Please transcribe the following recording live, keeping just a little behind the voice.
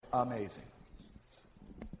amazing.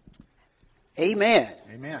 Amen.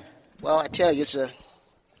 Amen. Well, I tell you,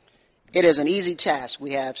 it is an easy task.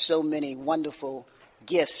 We have so many wonderful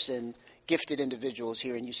gifts and gifted individuals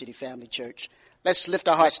here in U-City Family Church. Let's lift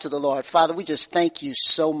our hearts to the Lord. Father, we just thank you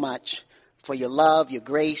so much for your love, your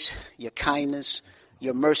grace, your kindness,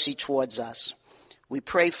 your mercy towards us. We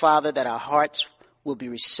pray, Father, that our hearts will be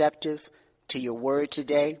receptive to your word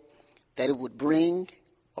today, that it would bring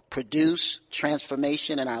or produce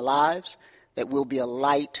transformation in our lives, that we'll be a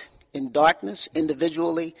light in darkness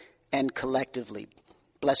individually and collectively.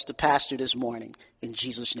 Bless the pastor this morning. In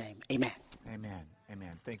Jesus' name, amen. Amen.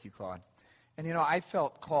 Amen. Thank you, Claude. And, you know, I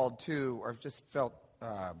felt called to, or just felt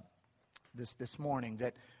this morning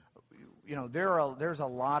that, you know, there's a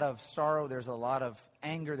lot of sorrow, there's a lot of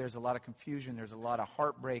anger, there's a lot of confusion, there's a lot of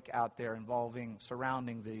heartbreak out there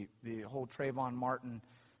surrounding the whole Trayvon Martin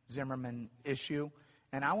Zimmerman issue.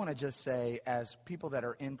 And I want to just say, as people that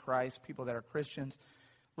are in Christ, people that are Christians,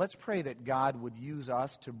 let's pray that God would use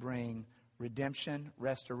us to bring redemption,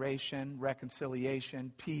 restoration,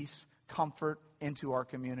 reconciliation, peace, comfort into our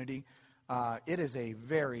community. It is a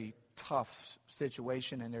very tough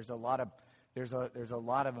situation, and there's a lot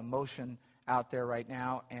of emotion out there right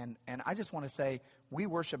now. And I just want to say, we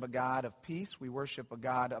worship a God of peace. We worship a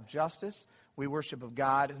God of justice. We worship a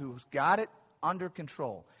God who's got it under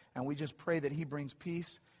control. And we just pray that he brings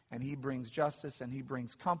peace, and he brings justice, and he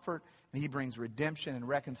brings comfort, and he brings redemption and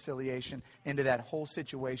reconciliation into that whole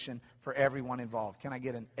situation for everyone involved. Can I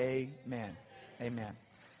get an amen? Amen.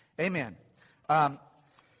 Amen.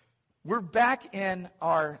 We're back in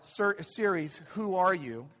our series, Who Are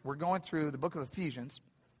You? We're going through the book of Ephesians.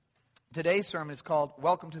 Today's sermon is called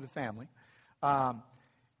Welcome to the Family.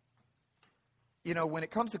 You know, when it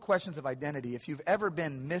comes to questions of identity, if you've ever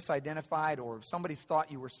been misidentified or somebody's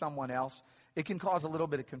thought you were someone else, it can cause a little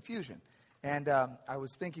bit of confusion. And I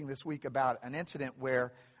was thinking this week about an incident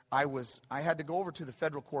where I had to go over to the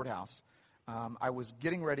federal courthouse. I was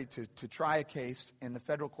getting ready to try a case in the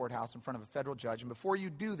federal courthouse in front of a federal judge. And before you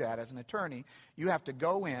do that, as an attorney, you have to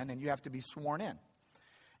go in and you have to be sworn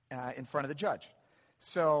in front of the judge.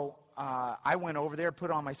 So I went over there, put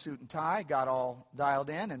on my suit and tie, got all dialed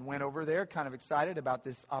in, and went over there, kind of excited about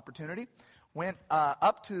this opportunity. Went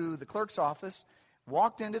up to the clerk's office,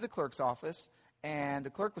 walked into the clerk's office, and the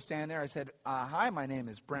clerk was standing there. I said, hi, my name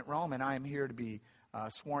is Brent Rome, and I am here to be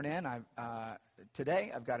sworn in.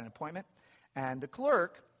 Today I've got an appointment. And the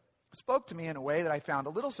clerk spoke to me in a way that I found a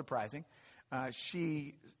little surprising.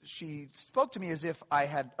 She spoke to me as if I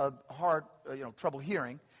had a hard, trouble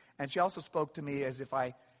hearing, and she also spoke to me as if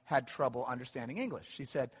I had trouble understanding English. She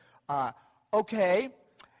said, okay,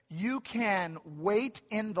 you can wait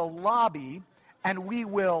in the lobby, and we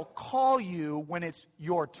will call you when it's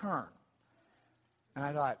your turn. And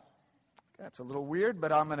I thought, that's a little weird,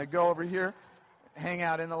 but I'm going to go over here, hang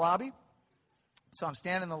out in the lobby. So I'm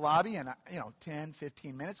standing in the lobby, and 10,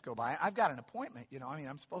 15 minutes go by. I've got an appointment,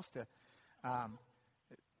 I'm supposed to,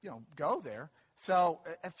 go there. So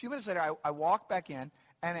a few minutes later, I walk back in,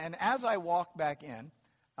 and as I walk back in,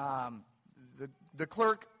 the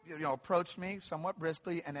clerk, approached me somewhat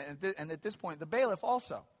briskly, and at this point, the bailiff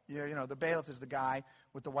also. The bailiff is the guy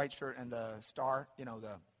with the white shirt and the star,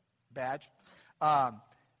 the badge.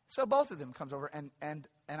 So both of them comes over, and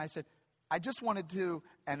I said, I just wanted to,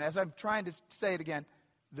 and as I'm trying to say it again,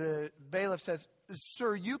 the bailiff says,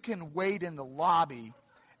 sir, you can wait in the lobby,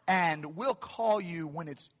 and we'll call you when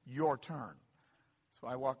it's your turn. So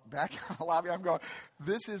I walk back in the lobby. I'm going,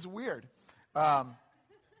 this is weird. In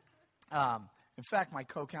fact, my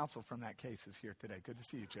co-counsel from that case is here today. Good to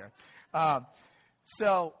see you, Jared.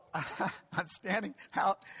 So I'm standing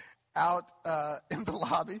out in the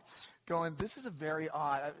lobby going, this is a very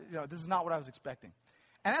odd, this is not what I was expecting.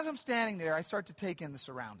 And as I'm standing there, I start to take in the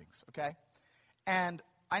surroundings, okay? And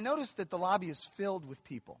I notice that the lobby is filled with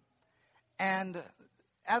people. And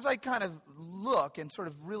as I kind of look and sort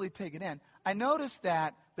of really take it in, I notice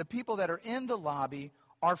that the people that are in the lobby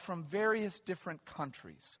are from various different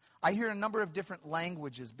countries. I hear a number of different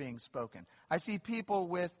languages being spoken. I see people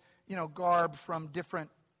with, garb from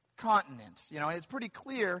different continents. And it's pretty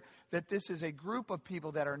clear that this is a group of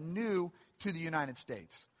people that are new to the United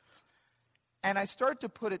States. And I start to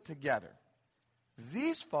put it together.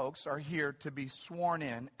 These folks are here to be sworn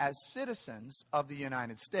in as citizens of the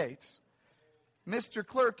United States. Mr.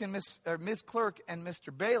 Clerk and Ms. Clerk and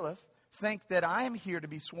Mr. Bailiff think that I am here to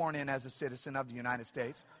be sworn in as a citizen of the United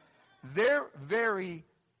States. They're very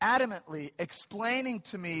adamantly explaining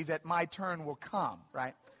to me that my turn will come,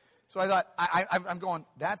 right? So I thought, I'm going,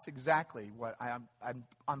 that's exactly what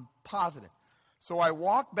I'm positive. So I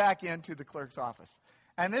walk back into the clerk's office.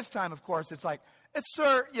 And this time, of course, it's like It's,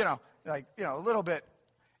 sir, a little bit.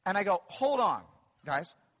 And I go, hold on,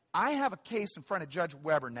 guys. I have a case in front of Judge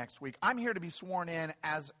Weber next week. I'm here to be sworn in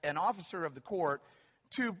as an officer of the court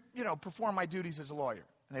to, perform my duties as a lawyer.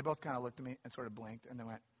 And they both kind of looked at me and sort of blinked, and they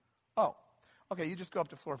went, oh, okay, you just go up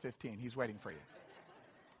to floor 15. He's waiting for you.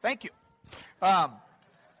 Thank you.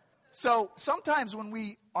 So sometimes when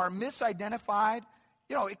we are misidentified,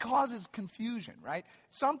 it causes confusion, right?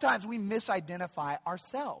 Sometimes we misidentify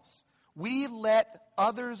ourselves. We let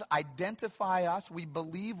others identify us. We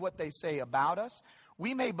believe what they say about us.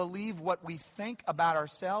 We may believe what we think about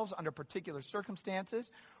ourselves under particular circumstances.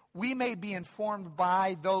 We may be informed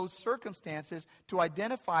by those circumstances to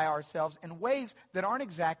identify ourselves in ways that aren't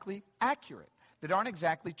exactly accurate, that aren't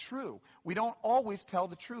exactly true. We don't always tell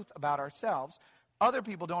the truth about ourselves. Other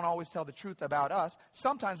people don't always tell the truth about us.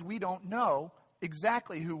 Sometimes we don't know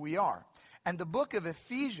exactly who we are. And the book of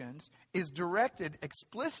Ephesians is directed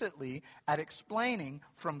explicitly at explaining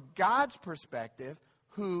from God's perspective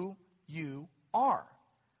who you are.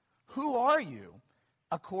 Who are you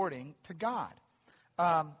according to God?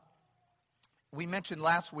 We mentioned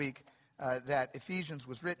last week that Ephesians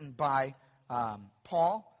was written by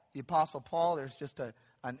Paul, the Apostle Paul. There's just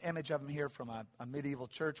an image of him here from a medieval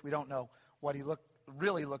church. We don't know what he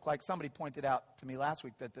really looked like. Somebody pointed out to me last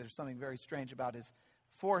week that there's something very strange about his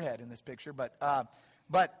forehead in this picture, but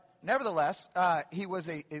nevertheless, he was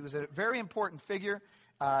a very important figure.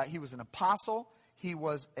 He was an apostle. He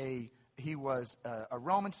was a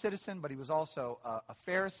Roman citizen, but he was also a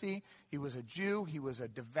Pharisee. He was a Jew. He was a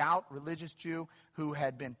devout religious Jew who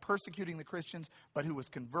had been persecuting the Christians, but who was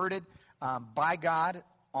converted by God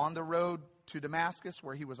on the road to Damascus,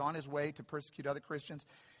 where he was on his way to persecute other Christians.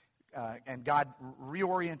 And God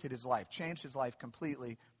reoriented his life, changed his life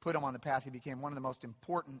completely, put him on the path. He became one of the most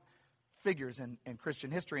important figures in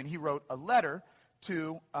Christian history. And he wrote a letter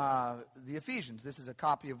to the Ephesians. This is a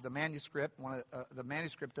copy of the manuscript, the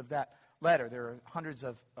manuscript of that letter. There are hundreds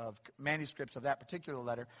of manuscripts of that particular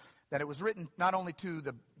letter. That it was written not only to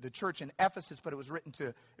the church in Ephesus, but it was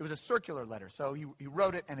a circular letter. So he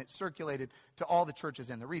wrote it, and it circulated to all the churches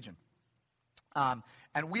in the region.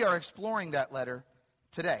 And we are exploring that letter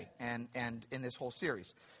today and in this whole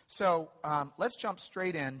series. So let's jump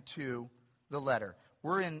straight into the letter.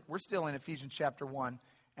 We're still in Ephesians chapter 1,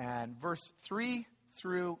 and verse 3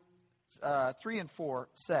 and 4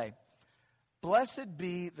 say, "Blessed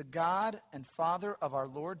be the God and Father of our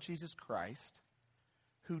Lord Jesus Christ,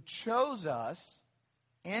 who chose us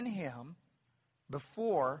in him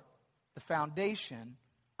before the foundation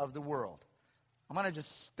of the world." I'm going to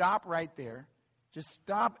just stop right there. Just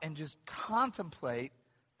stop and just contemplate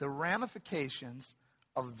the ramifications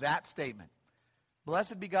of that statement.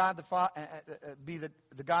 Blessed be God,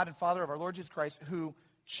 the God and Father of our Lord Jesus Christ, who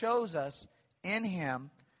chose us in him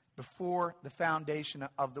before the foundation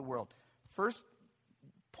of the world. First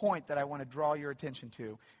point that I want to draw your attention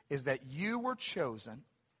to is that you were chosen.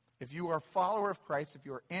 If you are a follower of Christ, if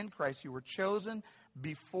you are in Christ, you were chosen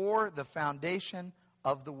before the foundation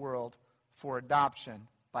of the world for adoption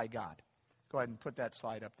by God. Go ahead and put that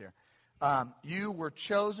slide up there. You were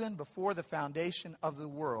chosen before the foundation of the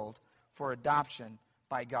world for adoption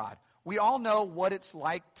by God. We all know what it's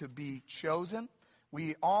like to be chosen.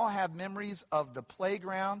 We all have memories of the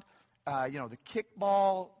playground, the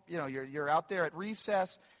kickball. You're out there at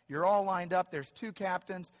recess. You're all lined up. There's two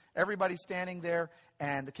captains. Everybody's standing there,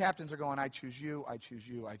 and the captains are going, "I choose you, I choose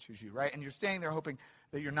you, I choose you," right? And you're standing there hoping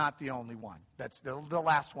that you're not the only one. That's the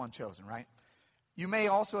last one chosen, right? You may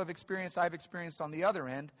also have experienced, I've experienced on the other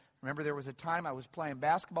end. Remember, there was a time I was playing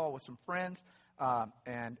basketball with some friends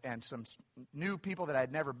and some new people that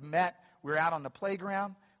I'd never met. We were out on the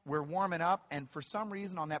playground. We're warming up, and for some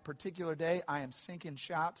reason on that particular day, I am sinking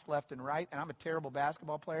shots left and right, and I'm a terrible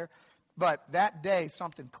basketball player. But that day,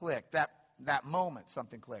 something clicked. That moment,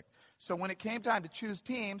 something clicked. So when it came time to choose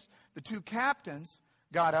teams, the two captains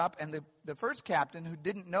got up, and the first captain, who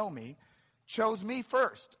didn't know me, chose me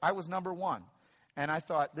first. I was number one. And I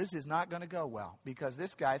thought, this is not going to go well, because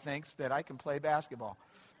this guy thinks that I can play basketball.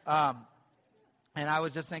 And I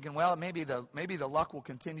was just thinking, well, maybe the luck will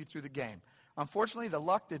continue through the game. Unfortunately, the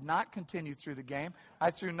luck did not continue through the game.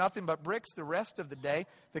 I threw nothing but bricks the rest of the day.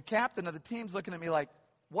 The captain of the team's looking at me like,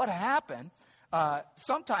 what happened?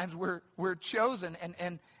 Sometimes we're chosen,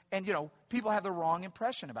 and people have the wrong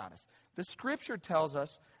impression about us. The Scripture tells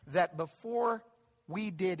us that before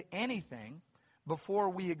we did anything, before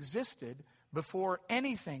we existed, before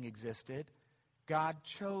anything existed, God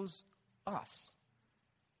chose us.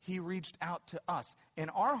 He reached out to us. In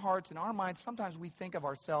our hearts, in our minds, sometimes we think of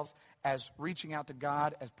ourselves as reaching out to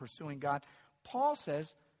God, as pursuing God. Paul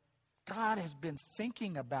says, God has been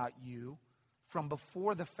thinking about you from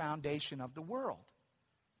before the foundation of the world.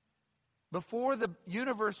 Before the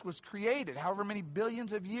universe was created, however many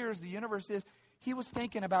billions of years the universe is, he was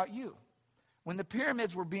thinking about you. When the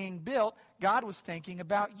pyramids were being built, God was thinking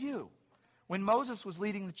about you. When Moses was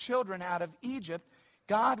leading the children out of Egypt,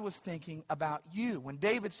 God was thinking about you. When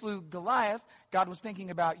David slew Goliath, God was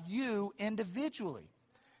thinking about you individually.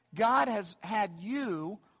 God has had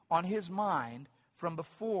you on his mind from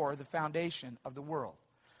before the foundation of the world.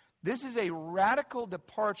 This is a radical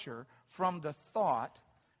departure from the thought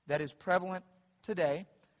that is prevalent today,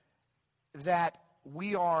 that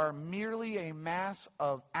we are merely a mass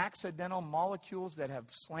of accidental molecules that have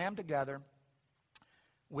slammed together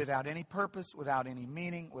without any purpose, without any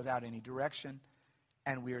meaning, without any direction,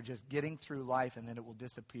 and we are just getting through life, and then it will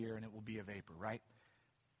disappear and it will be a vapor, right?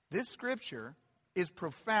 This scripture is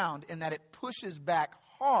profound in that it pushes back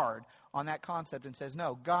hard on that concept and says,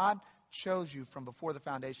 no, God chose you from before the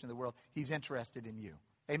foundation of the world. He's interested in you.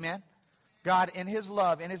 Amen? God, in his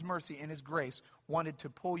love, in his mercy, in his grace, wanted to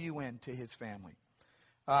pull you into his family.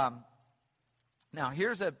 Now,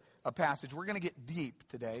 here's a passage. We're going to get deep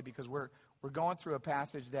today because we're going through a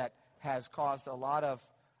passage that has caused a lot of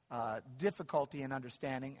difficulty in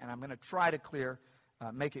understanding, and I'm going to try to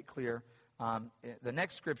make it clear. The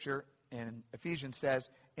next scripture in Ephesians says,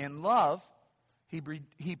 in love,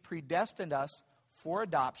 he predestined us for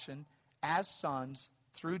adoption as sons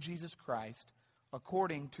through Jesus Christ,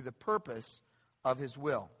 according to the purpose of his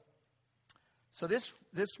will. So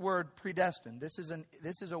this word predestined, this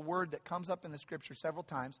is a word that comes up in the scripture several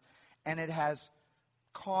times, and it has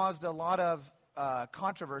caused a lot of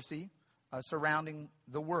controversy surrounding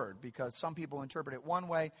the word, because some people interpret it one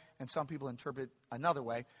way and some people interpret it another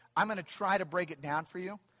way. I'm going to try to break it down for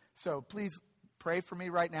you, so please pray for me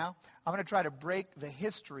right now. I'm going to try to break the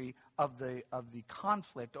history of the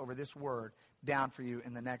conflict over this word down for you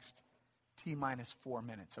in the next T-minus 4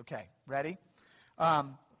 minutes. Okay, ready?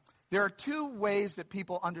 There are two ways that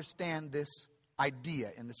people understand this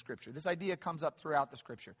idea in the scripture. This idea comes up throughout the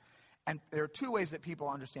scripture. And there are two ways that people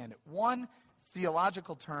understand it. One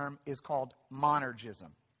theological term is called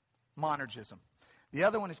monergism. Monergism. The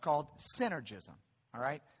other one is called synergism. All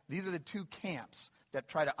right? These are the two camps that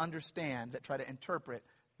try to understand, that try to interpret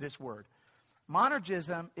this word.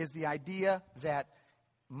 Monergism is the idea that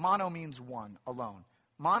mono means one, alone.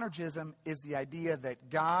 Monergism is the idea that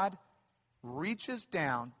God reaches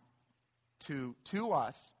down to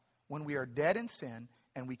us when we are dead in sin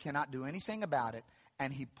and we cannot do anything about it,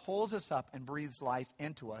 and he pulls us up and breathes life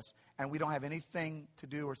into us, and we don't have anything to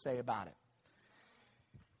do or say about it.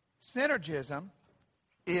 Synergism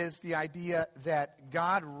is the idea that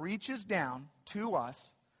God reaches down to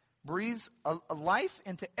us, breathes a life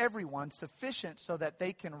into everyone sufficient so that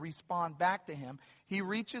they can respond back to him. He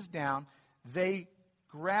reaches down, they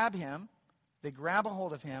grab him, they grab a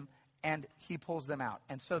hold of him, and he pulls them out.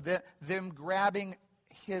 And so them grabbing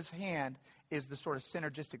his hand is the sort of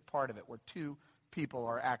synergistic part of it, where two people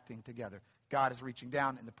are acting together. God is reaching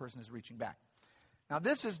down and the person is reaching back. Now,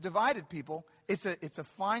 this has divided people. It's a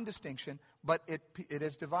fine distinction, but it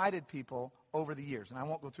has divided people over the years. And I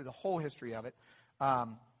won't go through the whole history of it.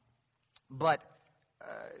 But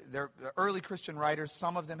the early Christian writers,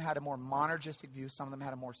 some of them had a more monergistic view, some of them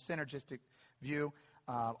had a more synergistic view,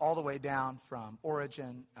 all the way down from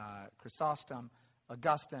Origen, Chrysostom,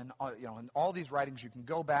 Augustine, in all these writings. You can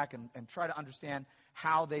go back and try to understand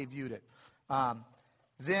how they viewed it.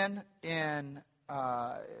 Then in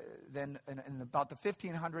about the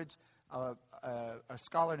 1500s, a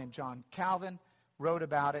scholar named John Calvin wrote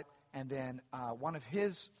about it, and then one of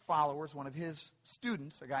his followers, one of his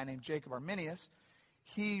students, a guy named Jacob Arminius,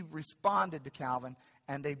 he responded to Calvin,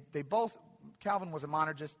 and they both, Calvin was a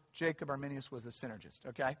monergist, Jacob Arminius was a synergist,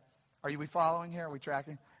 okay? Are we following here? Are we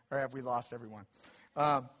tracking? Or have we lost everyone?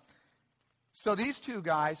 So these two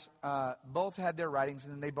guys both had their writings,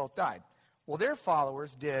 and then they both died. Well, their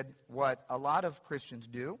followers did what a lot of Christians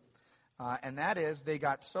do, and that is they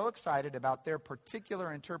got so excited about their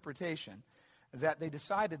particular interpretation that they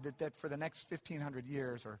decided that for the next 1,500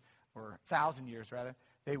 years, or 1,000 years rather,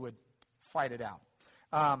 they would fight it out.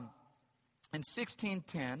 In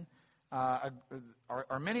 1610,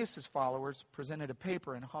 Arminius' followers presented a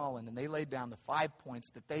paper in Holland, and they laid down the 5 points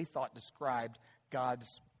that they thought described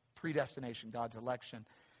God's predestination, God's election.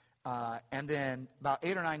 And then about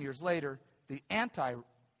 8 or 9 years later, the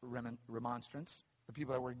anti-remonstrants, the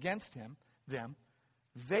people that were against them,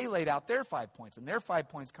 they laid out their 5 points, and their 5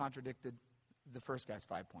 points contradicted the first guy's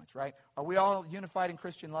 5 points, right? Are we all unified in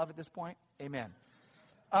Christian love at this point? Amen.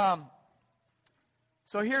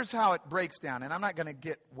 So here's how it breaks down, and I'm not going to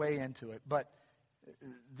get way into it, but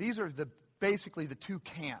these are basically the two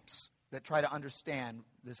camps that try to understand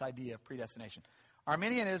this idea of predestination.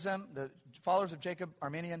 Arminianism, the followers of Jacob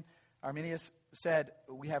Arminius said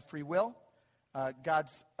we have free will.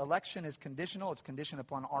 God's election is conditional. It's conditioned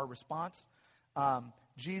upon our response.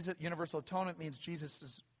 Universal atonement means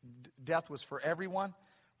Jesus' death was for everyone.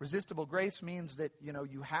 Resistible grace means that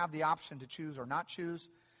you have the option to choose or not choose.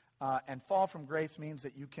 And fall from grace means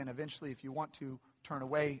that you can eventually, if you want to, turn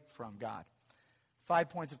away from God. 5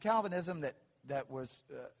 points of Calvinism that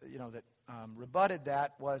rebutted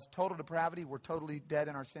that was total depravity. We're totally dead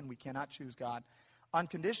in our sin. We cannot choose God.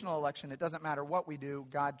 Unconditional election, it doesn't matter what we do.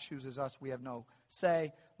 God chooses us. We have no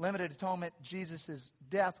say. Limited atonement, Jesus'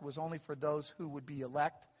 death was only for those who would be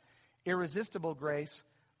elect. Irresistible grace,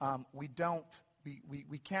 we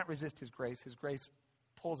can't resist his grace. His grace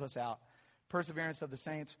pulls us out. Perseverance of the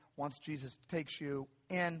saints, once Jesus takes you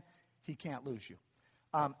in, he can't lose you.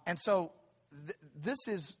 And so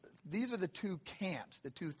these are the two camps, the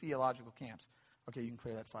two theological camps. Okay, you can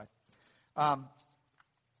clear that slide.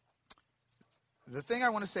 The thing I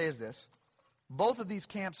want to say is this. Both of these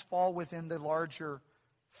camps fall within the larger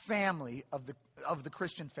family of the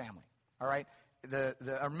Christian family. All right?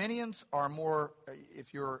 The Arminians are more,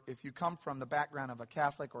 if you come from the background of a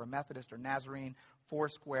Catholic or a Methodist or Nazarene,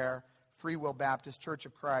 Foursquare, Free Will Baptist, Church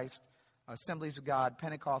of Christ, Assemblies of God,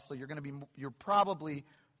 Pentecostal, you're probably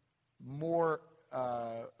more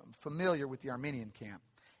familiar with the Arminian camp.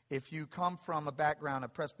 If you come from a background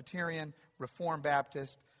of Presbyterian, Reformed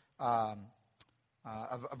Baptist, a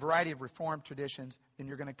variety of Reformed traditions, then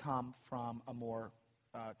you're going to come from a more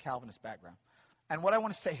Calvinist background. And what I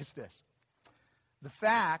want to say is this. The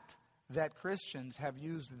fact that Christians have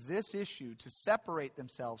used this issue to separate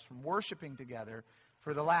themselves from worshiping together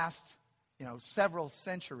for the last several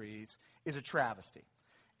centuries is a travesty.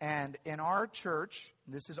 And in our church,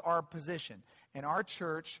 this is our position. In our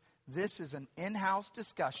church, this is an in-house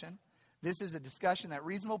discussion. This is a discussion that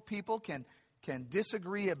reasonable people can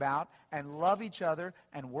disagree about and love each other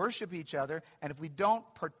and worship each other. And if we don't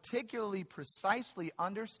particularly precisely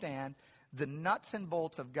understand the nuts and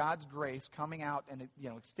bolts of God's grace coming out and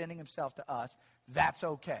extending himself to us, that's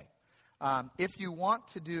okay. If you want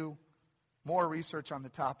to do more research on the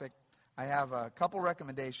topic, I have a couple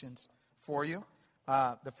recommendations for you.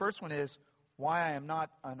 The first one is Why I Am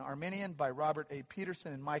Not an Arminian by Robert A.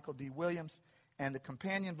 Peterson and Michael D. Williams, and the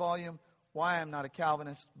companion volume, Why I Am Not a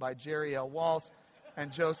Calvinist by Jerry L. Walls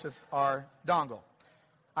and Joseph R. Dongle.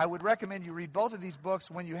 I would recommend you read both of these books.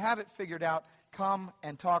 When you have it figured out, come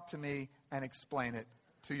and talk to me and explain it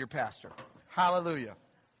to your pastor. Hallelujah.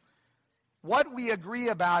 What we agree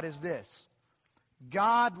about is this.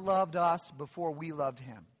 God loved us before we loved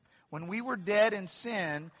him. When we were dead in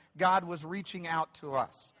sin, God was reaching out to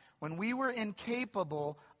us. When we were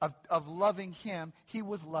incapable of loving him, he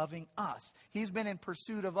was loving us. He's been in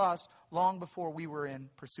pursuit of us long before we were in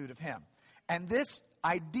pursuit of him. And this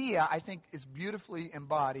idea, I think, is beautifully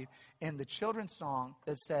embodied in the children's song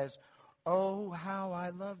that says, "Oh, how I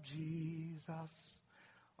love Jesus.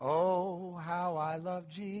 Oh, how I love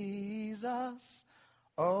Jesus.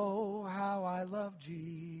 Oh, how I love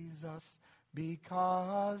Jesus,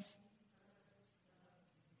 because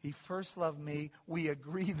he first loved me." We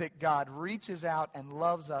agree that God reaches out and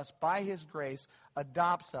loves us by his grace,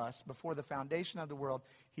 adopts us before the foundation of the world.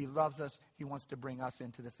 He loves us. He wants to bring us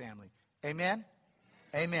into the family. Amen?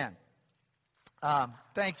 Amen.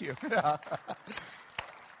 Thank you.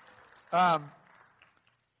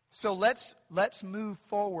 So let's move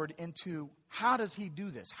forward into how does he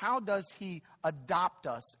do this? How does he adopt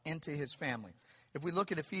us into his family? If we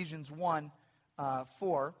look at Ephesians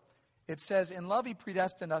 1:4, it says, "In love he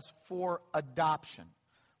predestined us for adoption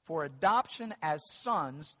as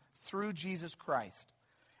sons through Jesus Christ.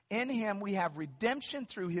 In him we have redemption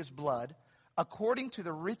through his blood, according to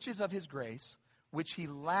the riches of his grace, which he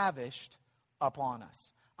lavished upon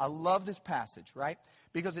us." I love this passage, right?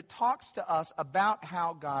 Because it talks to us about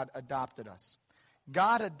how God adopted us.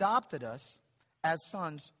 God adopted us as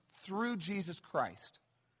sons through Jesus Christ.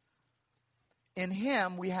 In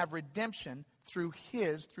him we have redemption through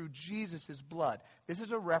Jesus' blood. This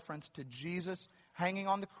is a reference to Jesus hanging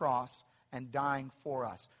on the cross and dying for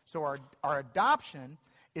us. So our adoption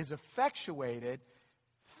is effectuated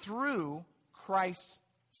through Christ's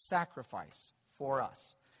sacrifice for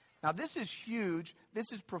us. Now, this is huge,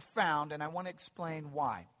 this is profound, and I want to explain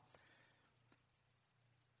why.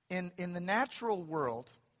 In the natural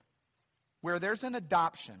world, where there's an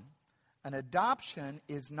adoption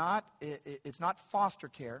is not foster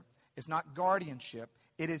care, it's not guardianship,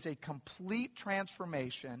 it is a complete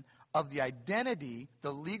transformation of the identity,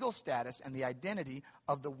 the legal status, and the identity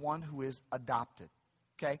of the one who is adopted.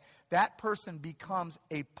 okay? That person becomes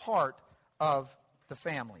a part of the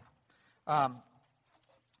family.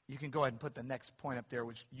 You can go ahead and put the next point up there,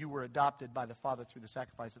 which you were adopted by the Father through the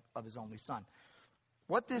sacrifice of his only Son.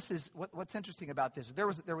 What's interesting about this, there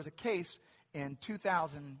was a case in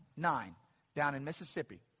 2009 down in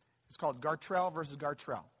Mississippi. It's called Gartrell versus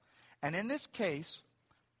Gartrell. And in this case,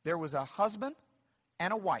 there was a husband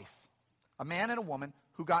and a wife, a man and a woman,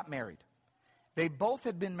 who got married. They both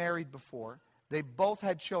had been married before. They both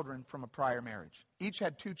had children from a prior marriage. Each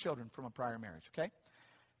had 2 children from a prior marriage, okay?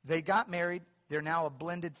 They got married. They're now a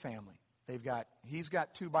blended family. He's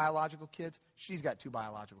got 2 biological kids. She's got 2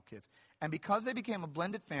 biological kids. And because they became a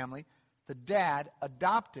blended family, the dad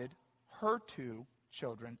adopted her 2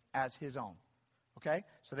 children as his own. Okay?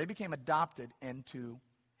 So they became adopted into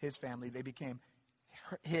his family. They became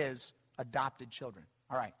his adopted children.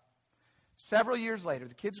 All right. Several years later,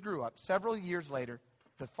 the kids grew up. Several years later,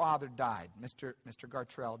 the father died. Mr.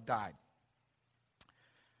 Gartrell died.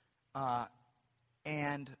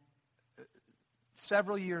 And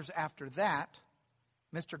several years after that,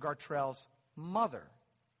 Mr. Gartrell's mother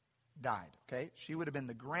died. Okay? She would have been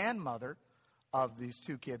the grandmother of these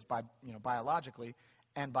 2 kids biologically,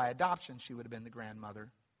 and by adoption, she would have been the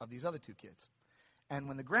grandmother of these other 2 kids. And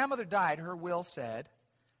when the grandmother died, her will said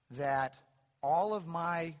that all of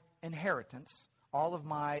my inheritance, all of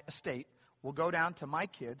my estate, will go down to my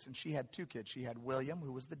kids. And she had 2 kids. She had William,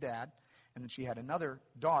 who was the dad, and then she had another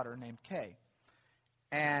daughter named Kay.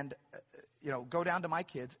 And, go down to my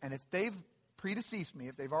kids. And if they've predeceased me,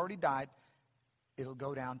 if they've already died, it'll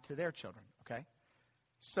go down to their children, okay?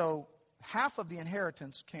 So half of the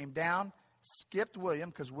inheritance came down, skipped William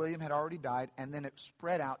because William had already died, and then it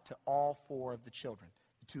spread out to all 4 of the children,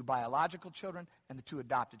 the 2 biological children and the 2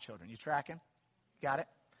 adopted children. You tracking? Got it?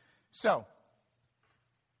 So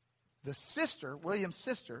the sister, William's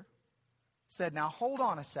sister, said, now hold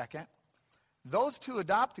on a second. Those 2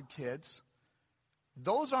 adopted kids,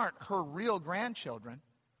 those aren't her real grandchildren.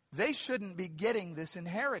 They shouldn't be getting this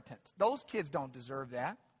inheritance. Those kids don't deserve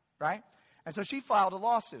that, right? And so she filed a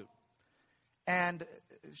lawsuit. And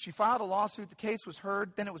she filed a lawsuit. The case was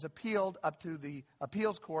heard. Then it was appealed up to the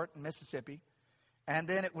appeals court in Mississippi. And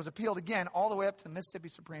then it was appealed again all the way up to the Mississippi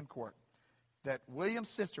Supreme Court. That William's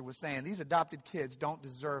sister was saying these adopted kids don't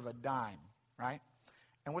deserve a dime, right?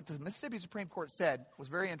 And what the Mississippi Supreme Court said was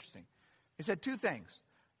very interesting. They said 2 things.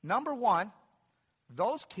 Number 1,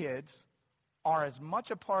 those kids are as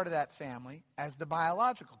much a part of that family as the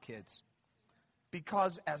biological kids.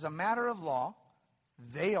 Because as a matter of law,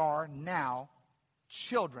 they are now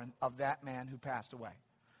children of that man who passed away.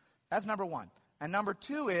 That's number 1. And number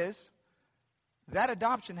 2 is that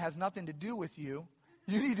adoption has nothing to do with you.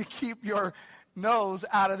 You need to keep your nose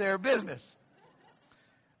out of their business.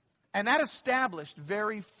 And that established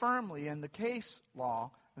very firmly in the case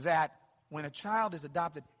law that when a child is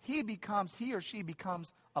adopted, he or she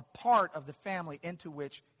becomes a part of the family into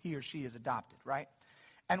which he or she is adopted, right?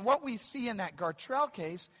 And what we see in that Gartrell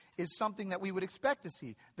case is something that we would expect to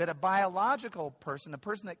see, that a biological person, a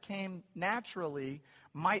person that came naturally,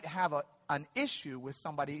 might have an issue with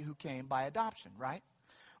somebody who came by adoption, right?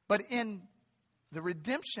 But in the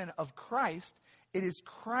redemption of Christ, it is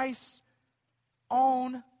Christ's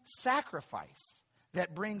own sacrifice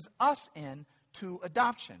that brings us in to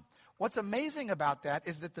adoption. What's amazing about that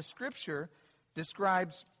is that the Scripture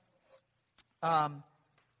describes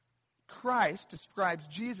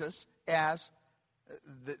Jesus as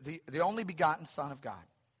the only begotten Son of God,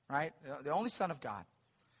 right? The only Son of God.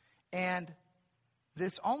 And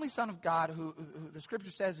this only Son of God, who the Scripture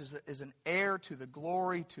says is an heir to the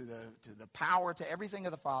glory, to the power, to everything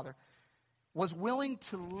of the Father, was willing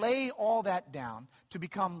to lay all that down to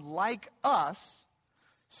become like us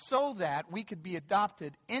so that we could be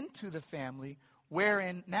adopted into the family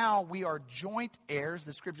wherein now we are joint heirs.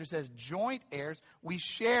 The Scripture says joint heirs. We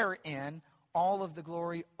share in all of the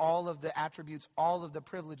glory, all of the attributes, all of the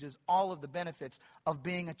privileges, all of the benefits of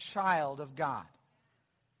being a child of God.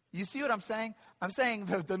 You see what I'm saying? I'm saying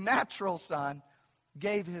the natural son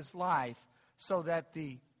gave his life so that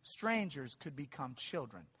the strangers could become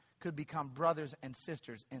children, could become brothers and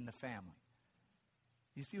sisters in the family.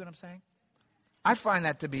 You see what I'm saying? I find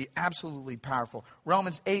that to be absolutely powerful.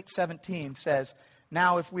 Romans 8:17 says,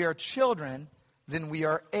 now if we are children, then we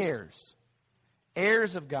are heirs,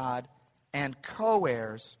 heirs of God and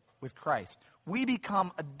co-heirs with Christ. We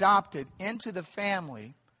become adopted into the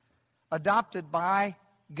family, adopted by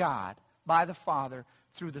God, by the Father,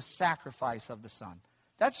 through the sacrifice of the Son.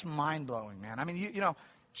 That's mind-blowing, man. I mean, you know,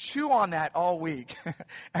 chew on that all week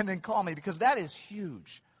and then call me, because that is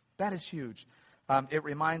huge. That is huge. It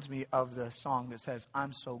reminds me of the song that says,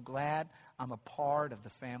 I'm so glad I'm a part of the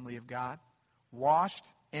family of God. Washed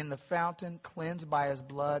in the fountain, cleansed by his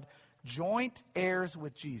blood, joint heirs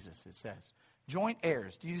with Jesus, it says. Joint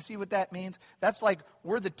heirs. Do you see what that means? That's like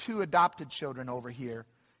we're the two adopted children over here,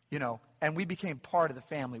 and we became part of the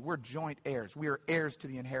family. We're joint heirs. We are heirs to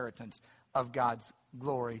the inheritance of God's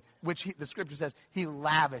glory, which the scripture says he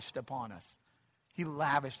lavished upon us. He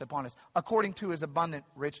lavished upon us according to his abundant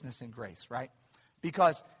richness and grace, right?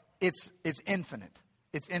 Because it's infinite.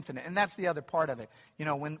 It's infinite. And that's the other part of it.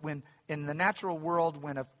 When in the natural world,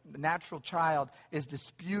 when a natural child is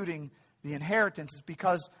disputing the inheritance, it's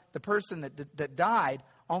because the person that died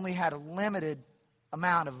only had a limited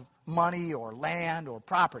amount of money or land or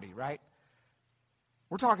property, right?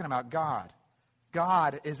 We're talking about God.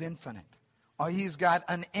 God is infinite. He's got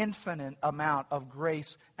an infinite amount of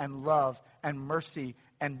grace and love and mercy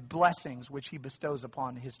and blessings which he bestows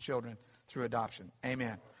upon his children through adoption.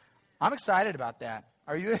 Amen. I'm excited about that.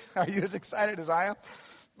 Are you as excited as I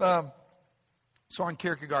am? Soren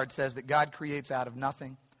Kierkegaard says that God creates out of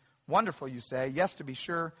nothing. Wonderful, you say. Yes, to be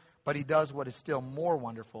sure, but he does what is still more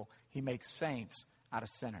wonderful. He makes saints out of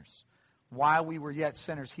sinners. While we were yet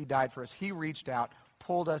sinners, he died for us. He reached out,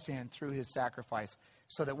 pulled us in through his sacrifice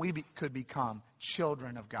so that we could become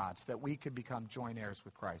children of God, so that we could become joint heirs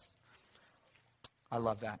with Christ. I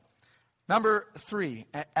love that. Number 3,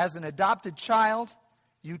 as an adopted child,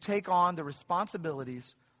 you take on the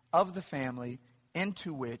responsibilities of the family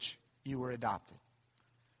into which you were adopted.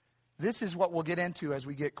 This is what we'll get into as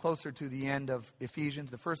we get closer to the end of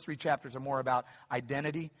Ephesians. The first 3 chapters are more about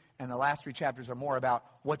identity, and the last 3 chapters are more about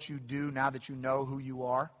what you do now that you know who you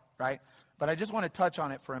are, right? But I just want to touch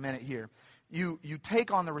on it for a minute here. You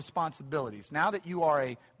take on the responsibilities. Now that you are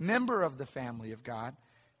a member of the family of God,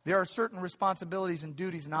 there are certain responsibilities and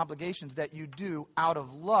duties and obligations that you do out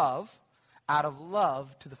of love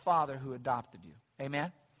to the Father who adopted you.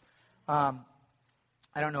 Amen? I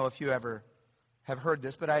don't know if you ever have heard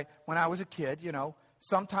this, but when I was a kid,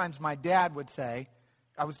 sometimes my dad would say,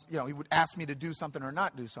 he would ask me to do something or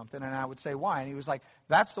not do something, and I would say, why? And he was like,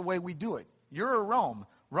 that's the way we do it. You're a Rome.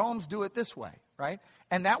 Rome's do it this way, right?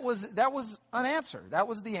 And that was an answer. That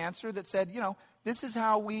was the answer that said, this is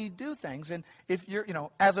how we do things. And if you're,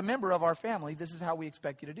 as a member of our family, this is how we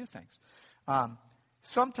expect you to do things.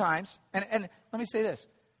 Sometimes, and let me say this.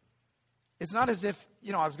 It's not as if,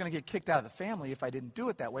 I was going to get kicked out of the family if I didn't do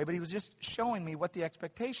it that way, but he was just showing me what the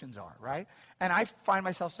expectations are, right? And I find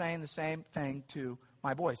myself saying the same thing to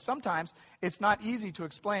my boys. Sometimes it's not easy to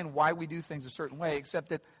explain why we do things a certain way, except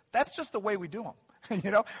that that's just the way we do them.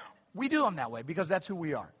 We do them that way because that's who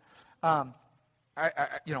we are. When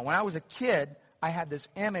I was a kid, I had this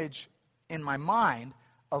image in my mind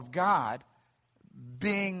of God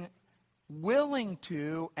being willing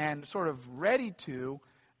to and sort of ready to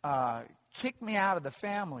kick me out of the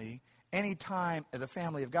family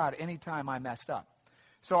of God, anytime I messed up.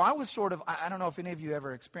 So I was sort of, I don't know if any of you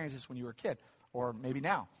ever experienced this when you were a kid, or maybe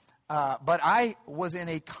now, but I was in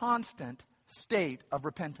a constant state of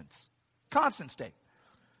repentance. Constant state.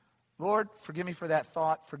 Lord, forgive me for that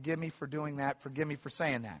thought. Forgive me for doing that. Forgive me for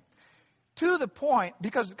saying that. To the point,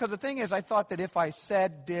 because the thing is, I thought that if I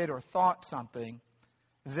said, did, or thought something,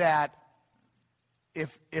 that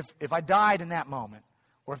if I died in that moment,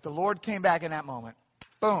 or if the Lord came back in that moment,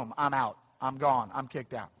 boom, I'm out. I'm gone. I'm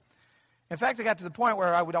kicked out. In fact, I got to the point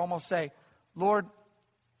where I would almost say, Lord,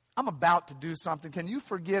 I'm about to do something. Can you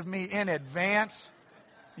forgive me in advance?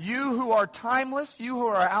 You who are timeless, you who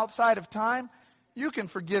are outside of time, you can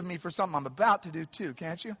forgive me for something I'm about to do too,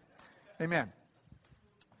 can't you? Amen.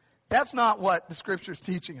 That's not what the Scripture is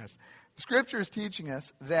teaching us. The Scripture is teaching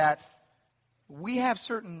us that we have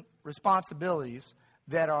certain responsibilities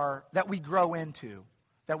that we grow into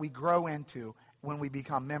when we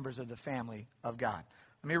become members of the family of God.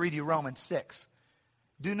 Let me read you Romans 6.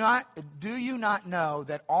 Do you not know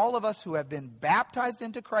that all of us who have been baptized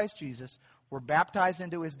into Christ Jesus were baptized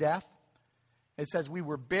into his death? It says, we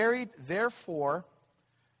were buried, therefore,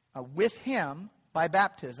 with him by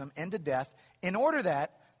baptism into death, in order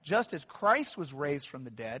that, just as Christ was raised from the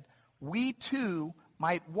dead, we too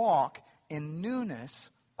might walk in newness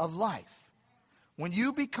of life. When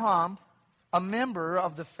you become a member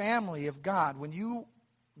of the family of God, when you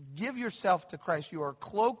give yourself to Christ, you are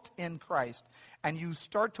cloaked in Christ, and you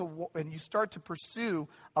start to pursue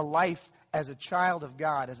a life as a child of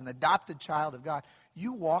God, as an adopted child of God,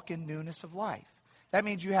 you walk in newness of life. That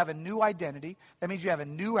means you have a new identity. That means you have a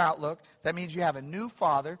new outlook. That means you have a new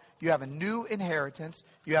father. You have a new inheritance.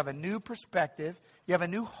 You have a new perspective. You have a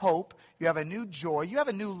new hope. You have a new joy. You have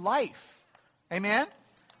a new life. Amen?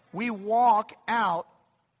 We walk out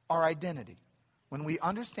our identity. When we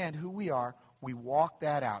understand who we are, we walk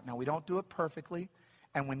that out. Now, we don't do it perfectly,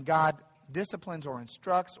 and when God disciplines or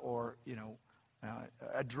instructs or,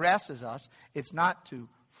 addresses us, it's not to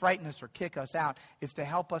frighten us or kick us out. It's to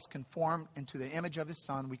help us conform into the image of His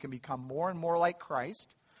Son. We can become more and more like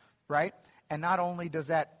Christ, right? And not only does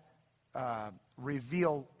that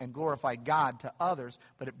reveal and glorify God to others,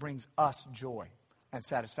 but it brings us joy and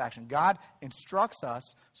satisfaction. God instructs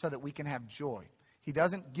us so that we can have joy. He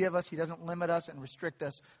doesn't give us, He doesn't limit us and restrict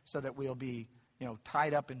us so that we'll be,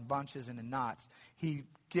 tied up in bunches and in knots. He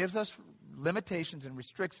gives us limitations and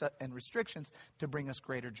restrictions to bring us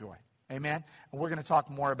greater joy. Amen? And we're going to talk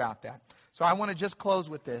more about that. So I want to just close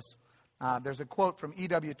with this. There's a quote from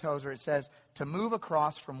E.W. Tozer. It says, "To move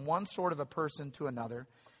across from one sort of a person to another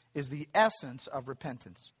is the essence of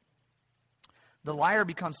repentance. The liar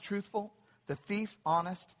becomes truthful, the thief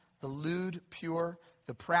honest, the lewd pure,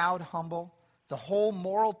 the proud humble. The whole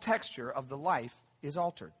moral texture of the life is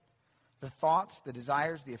altered. The thoughts, the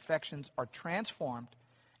desires, the affections are transformed,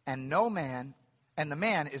 and the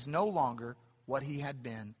man is no longer what he had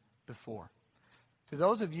been before." To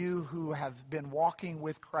those of you who have been walking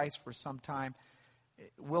with Christ for some time,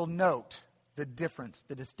 will note the difference,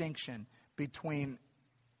 the distinction between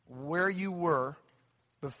where you were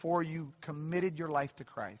before you committed your life to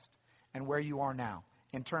Christ and where you are now,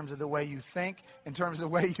 in terms of the way you think, in terms of the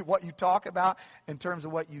way what you talk about, in terms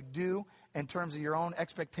of what you do, in terms of your own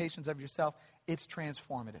expectations of yourself. It's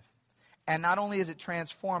transformative. And not only is it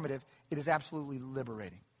transformative, it is absolutely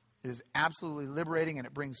liberating. It is absolutely liberating, and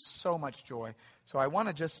it brings so much joy. So I want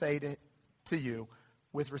to just say to you,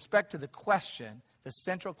 with respect to the question, the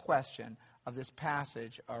central question of this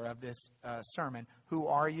passage or of this sermon, who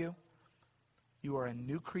are you? You are a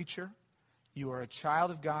new creature. You are a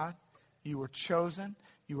child of God. You are chosen.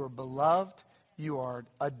 You are beloved. You are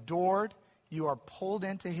adored. You are pulled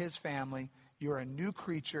into His family. You are a new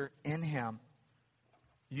creature in Him.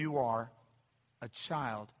 You are a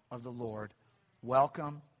child of the Lord.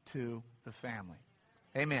 Welcome to the family.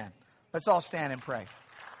 Amen. Let's all stand and pray.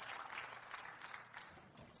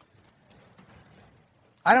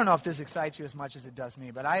 I don't know if this excites you as much as it does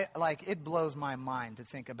me, but it blows my mind to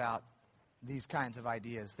think about these kinds of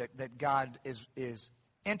ideas that God is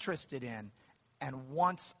interested in and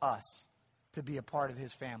wants us to be a part of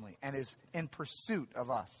His family and is in pursuit of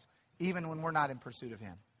us, even when we're not in pursuit of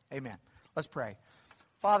Him. Amen. Let's pray.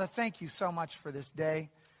 Father, thank you so much for this day.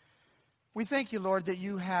 We thank you, Lord, that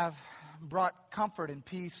you have brought comfort and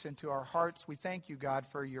peace into our hearts. We thank you, God,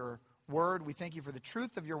 for your word. We thank you for the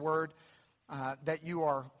truth of your word, that you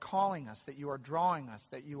are calling us, that you are drawing us,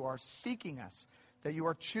 that you are seeking us, that you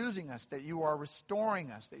are choosing us, that you are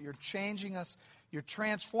restoring us, that you're changing us, you're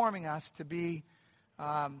transforming us to be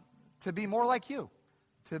more like you,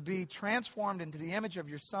 to be transformed into the image of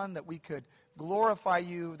your Son, that we could glorify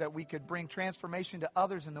you, that we could bring transformation to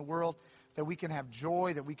others in the world, that we can have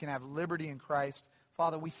joy, that we can have liberty in Christ.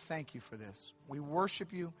 Father, we thank you for this. We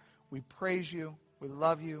worship you. We praise you. We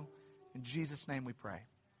love you. In Jesus' name we pray.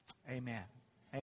 Amen.